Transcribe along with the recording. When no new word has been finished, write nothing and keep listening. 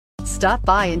Stop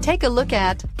by and take a look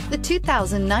at the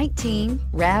 2019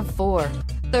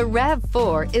 RAV4. The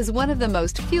RAV4 is one of the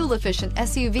most fuel-efficient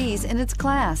SUVs in its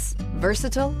class.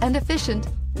 Versatile and efficient,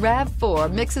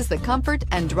 RAV4 mixes the comfort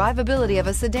and drivability of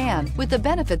a sedan with the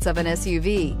benefits of an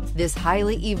SUV. This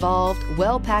highly evolved,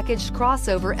 well-packaged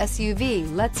crossover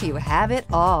SUV lets you have it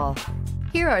all.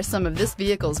 Here are some of this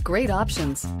vehicle's great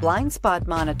options: blind spot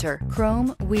monitor, chrome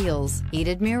wheels,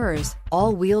 heated mirrors,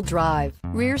 all-wheel drive,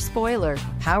 rear spoiler,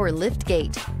 power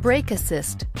liftgate, brake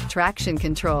assist, traction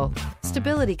control,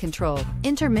 stability control,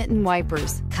 intermittent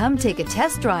wipers. Come take a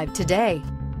test drive today.